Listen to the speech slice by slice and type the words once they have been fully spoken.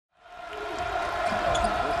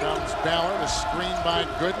Finds Ballard, a screen by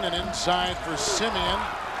Gooden, and inside for Simien.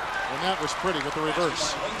 And that was pretty with the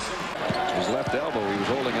reverse. His left elbow, he was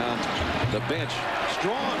holding on the bench.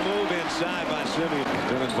 Strong move inside by Simien.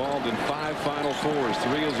 Been involved in 5 Final Fours,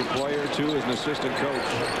 3 as a player, 2 as an assistant coach.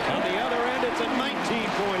 On the other end, it's a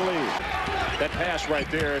 19-point lead. That pass right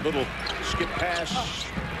there, a little skip pass,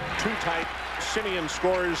 too tight. Simien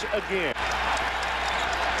scores again.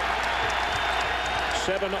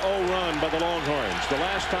 7-0 run by the Longhorns. The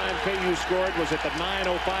last time KU scored was at the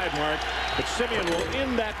 9:05 mark, but Simien will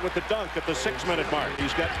end that with the dunk at the 6-minute mark.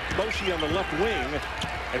 He's got Boshi on the left wing,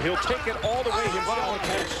 and he'll take it all the way himself.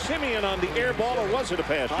 Simien on the air ball, or was it a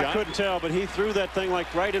pass, John? I couldn't tell, but he threw that thing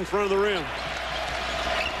like right in front of the rim.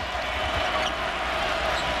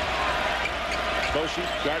 Boshi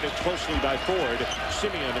guarded closely by Ford.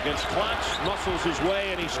 Simien against Klotz, muscles his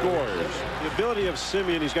way, and he scores. The ability of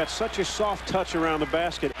Simien, he's got such a soft touch around the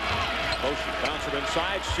basket. Boshi bouncer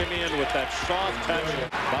inside. Simien with that soft touch.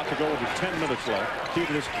 About to go with 10 minutes left. Key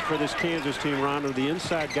to this, for this Kansas team, Ron, the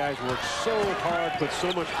inside guys work so hard, put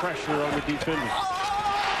so much pressure on the defenders.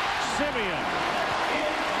 Simien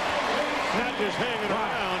not just hanging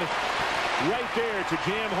around, right there to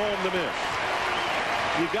jam home the miss.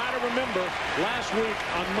 You got to remember, last week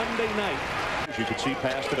on Monday night, as you can see,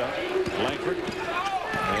 passed it up. Langford,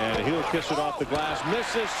 and he'll kiss it off the glass.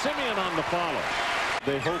 Misses. Simien on the follow.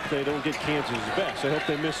 They hope they don't get Kansas' best. They hope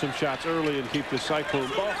they miss some shots early and keep the Cyclone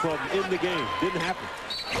ball club in the game. Didn't happen.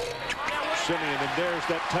 Simien, and there's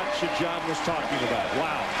that touch that John was talking about.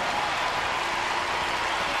 Wow.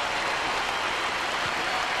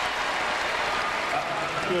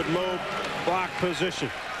 Good low block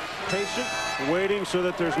position. Patient, waiting so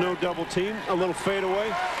that there's no double team. A little fade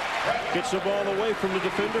away. Gets the ball away from the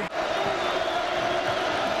defender.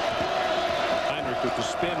 Heinrich with the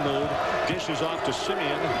spin move. Dishes off to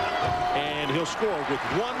Simien. And he'll score with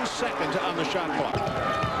 1 second on the shot clock.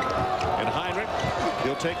 And Heinrich,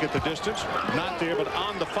 he'll take it the distance. Not there, but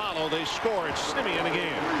on the follow, they score. It's Simien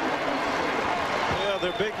again. Yeah,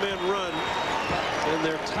 their big men run. And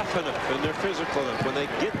they're tough enough and they're physical enough. When they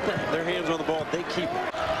get their hands on the ball, they keep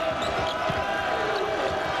it.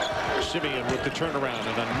 Simien with the turnaround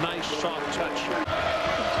and a nice soft touch.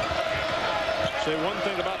 Say one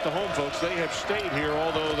thing about the home folks, they have stayed here,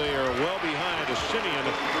 although they are well behind as Simien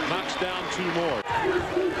knocks down 2 more.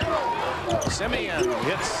 Simien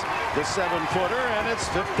hits the 7-footer, and it's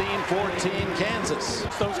 15-14 Kansas.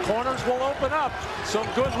 Those corners will open up. Some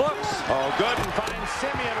good looks. Oh, Gooden finds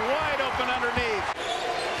Simien wide open underneath.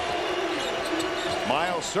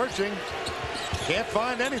 Miles searching. Can't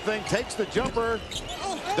find anything. Takes the jumper.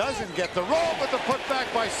 Doesn't get the roll, but the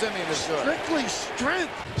putback by Simien is good. Strictly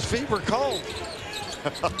strength. His feet were cold.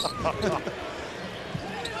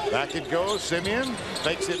 Back it goes. Simien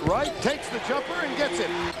makes it right. Takes the jumper and gets it.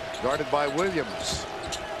 Guarded by Williams.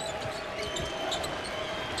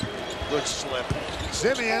 Good slip.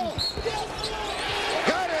 Simien.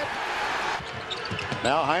 Got it.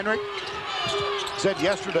 Now Heinrich said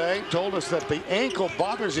yesterday, told us that the ankle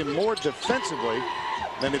bothers him more defensively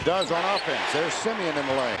than it does on offense. There's Simien in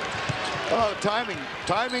the lane. Oh, timing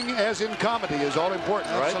as in comedy is all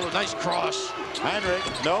important, right? Absolutely. Nice cross. Heinrich,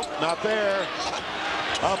 nope, not there.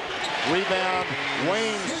 Up, rebound,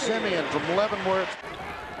 Wayne Simien from Leavenworth.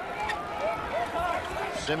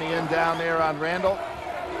 Simien down there on Randall.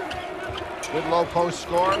 Good low post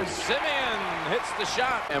score. Simien hits the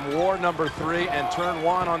shot. And wore number 3 and turn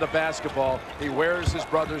 1 on the basketball. He wears his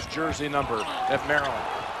brother's jersey number at Maryland.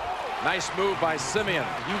 Nice move by Simien.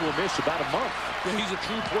 He will miss about a month. He's a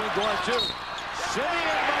true point guard, too.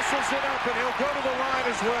 Simien muscles it up, and he'll go to the line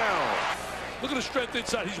as well. Look at the strength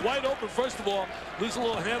inside. He's wide open, first of all. Loses a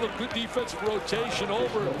little handle, good defensive rotation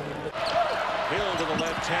over. Hill to the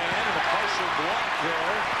left hand, and a partial block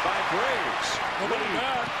there by Graves. Nobody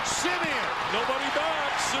back. Simien. Nobody back.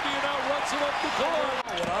 Simien outruns it up the court.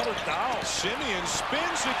 Without a doubt. Simien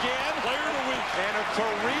spins again. Player of the week. And a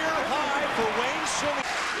career high for Wayne Simien.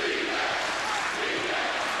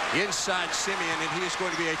 Inside Simien, and he is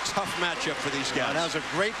going to be a tough matchup for these guys. That was a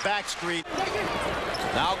great back screen.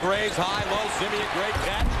 Now Graves high, low, Simien, great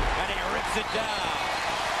catch, and he rips it down.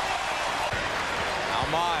 Now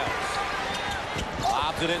Miles.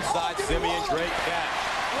 Lobs it inside, Simien, great catch.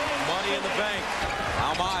 Money in the bank.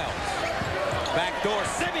 Now Miles. Backdoor,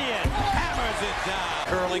 Simien hammers it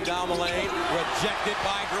down. Curling down the lane, rejected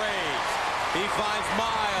by Graves. He finds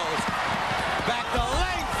Miles. Back to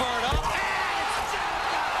Langford, up, and it's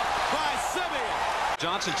jammed out by Simien.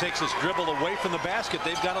 Johnson takes his dribble away from the basket.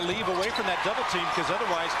 They've got to leave away from that double team because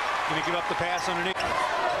otherwise going to give up the pass underneath.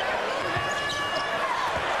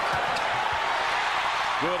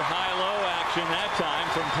 Good high-low action. action that time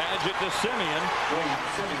from Padgett to Simien.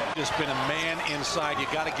 Just been a man inside. You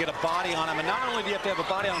got to get a body on him, and not only do you have to have a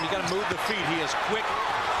body on him, you got to move the feet. He is quick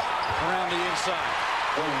around the inside.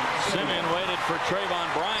 Simien waited for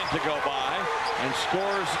Trayvon Bryant to go by and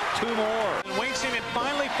scores 2 more. And Wayne Simien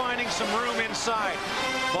finally finding some room inside.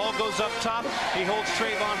 Ball goes up top. He holds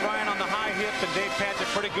Trayvon Bryant on the high hip, and Dave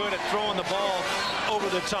Padgett pretty good at throwing the ball over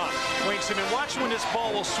the top. Wayne Simien, watch when this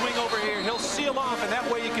ball will swing over here. He'll seal off, and that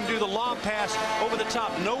way you can do the lob pass over the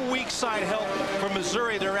top. No weak side help from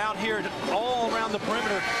Missouri. They're out here all around the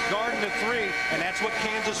perimeter guarding the 3, and that's what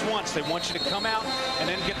Kansas wants. They want you to come out and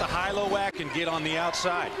then get the high-low whack and get on the outside.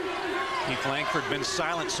 Keith Langford been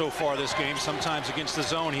silent so far this game. Sometimes against the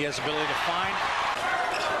zone, he has the ability to find.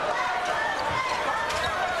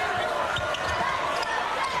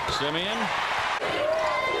 Simien.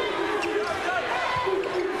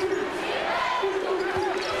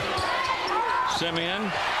 Simien.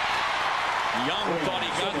 Young thought he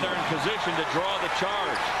got there in position to draw the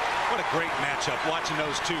charge. What a great matchup, watching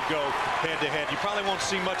those two go head-to-head. You probably won't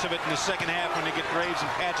see much of it in the second half when they get Graves and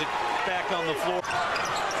Padgett back on the floor.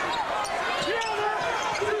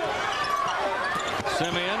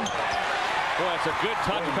 Simien. Boy, that's a good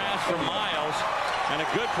touch pass from Miles, and a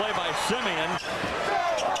good play by Simien.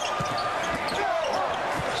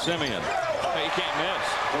 Simien. Hey, you can't miss.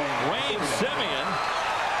 Wayne Simien.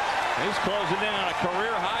 He's closing in on a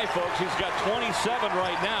career high, folks. He's got 27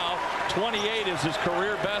 right now. 28 is his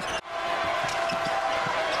career best.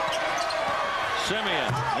 Simien,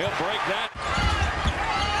 he'll break that.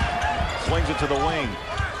 Swings it to the wing.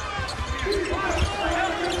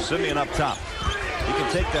 Simien up top. He can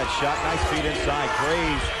take that shot. Nice feed inside.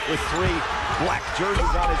 Graves with 3 black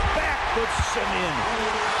jerseys on his back, but Simien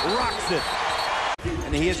rocks it.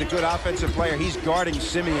 And he is a good offensive player. He's guarding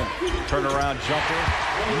Simien. Turnaround jumper.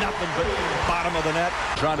 Nothing but bottom of the net.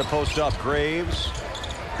 Trying to post up Graves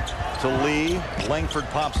to Lee. Langford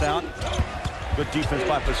pops out. Good defense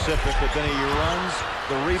by Pacific, but then he runs.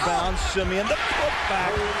 The rebound. Simien, the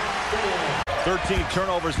putback. 13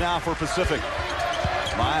 turnovers now for Pacific.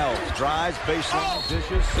 Miles drives, baseline,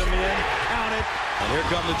 dishes. Simien, count it. And here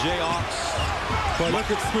come the Jayhawks. But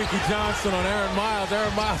look at Squeaky Johnson on Aaron Miles.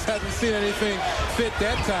 Aaron Miles hasn't seen anything fit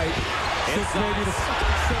that tight since maybe the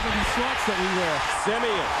 70 shorts that we wear.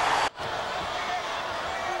 Simien.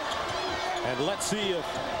 And let's see if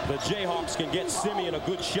the Jayhawks can get Simien a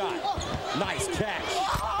good shot. Nice catch.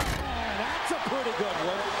 That's a pretty good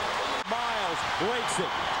one. Miles breaks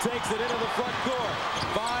it, takes it into the front court,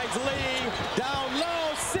 finds Lee, down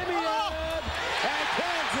low, Simien, and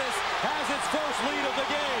Kansas has its first lead of the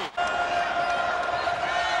game.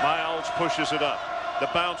 Miles pushes it up. The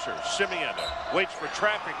bouncer, Simien, waits for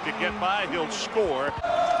traffic to get by. He'll score.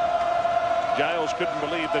 Giles couldn't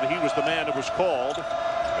believe that he was the man that was called.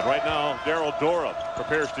 And right now, Daryl Durham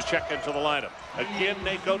prepares to check into the lineup. Again,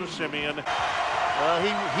 they go to Simien.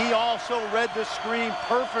 He also read the screen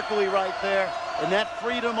perfectly right there, and that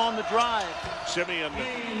freedom on the drive. Simien.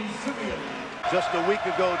 Just a week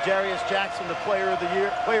ago, Jarius Jackson, the player of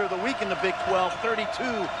the week in the Big 12, 32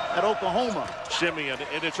 at Oklahoma. Simien,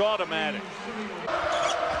 and it's automatic.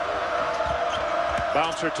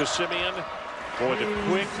 Bouncer to Simien. Boy, the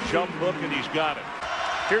quick jump hook, and he's got it.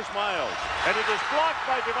 Here's Miles, and it is blocked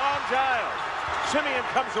by Devon Giles. Simien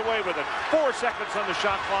comes away with it. 4 seconds on the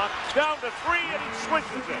shot clock. Down to 3, and he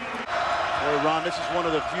switches it. Boy, Ron, this is one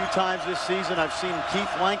of the few times this season I've seen Keith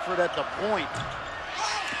Langford at the point.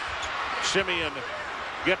 Simien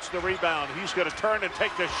gets the rebound. He's going to turn and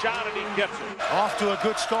take the shot, and he gets it. Off to a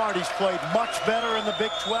good start. He's played much better in the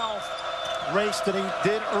Big 12 race than he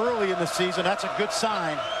did early in the season. That's a good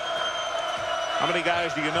sign. How many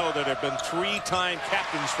guys do you know that have been 3-time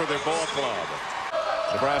captains for their ball club?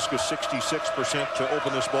 Nebraska 66% to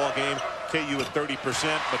open this ball game. KU at 30%,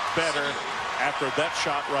 but better after that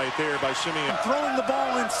shot right there by Simien. Throwing the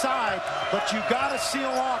ball inside, but you got to seal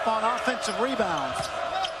off on offensive rebounds.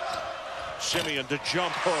 Simien to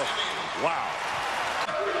jump hook. Wow.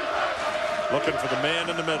 Looking for the man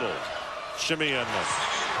in the middle. Simien.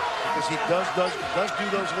 Because he does do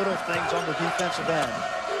those little things on the defensive end.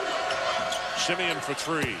 Simien for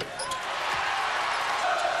 3.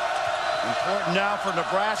 Important now for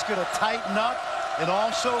Nebraska to tighten up and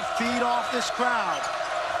also feed off this crowd.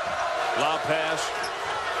 Lob pass.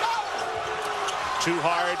 Too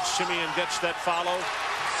hard. Simien gets that follow.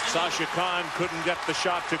 Sasha Khan couldn't get the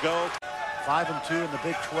shot to go. 5-2 in the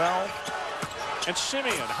Big 12. And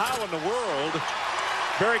Simien, how in the world?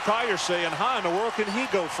 Barry Collier saying, how in the world can he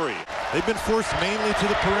go free? They've been forced mainly to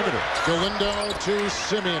the perimeter. Galindo to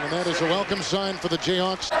Simien, and that is a welcome sign for the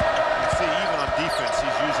Jayhawks. You see, even on defense,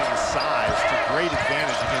 he's using his size to great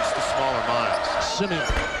advantage against the smaller minds. Simien.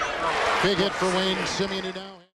 Big hit for Wayne Simien, who now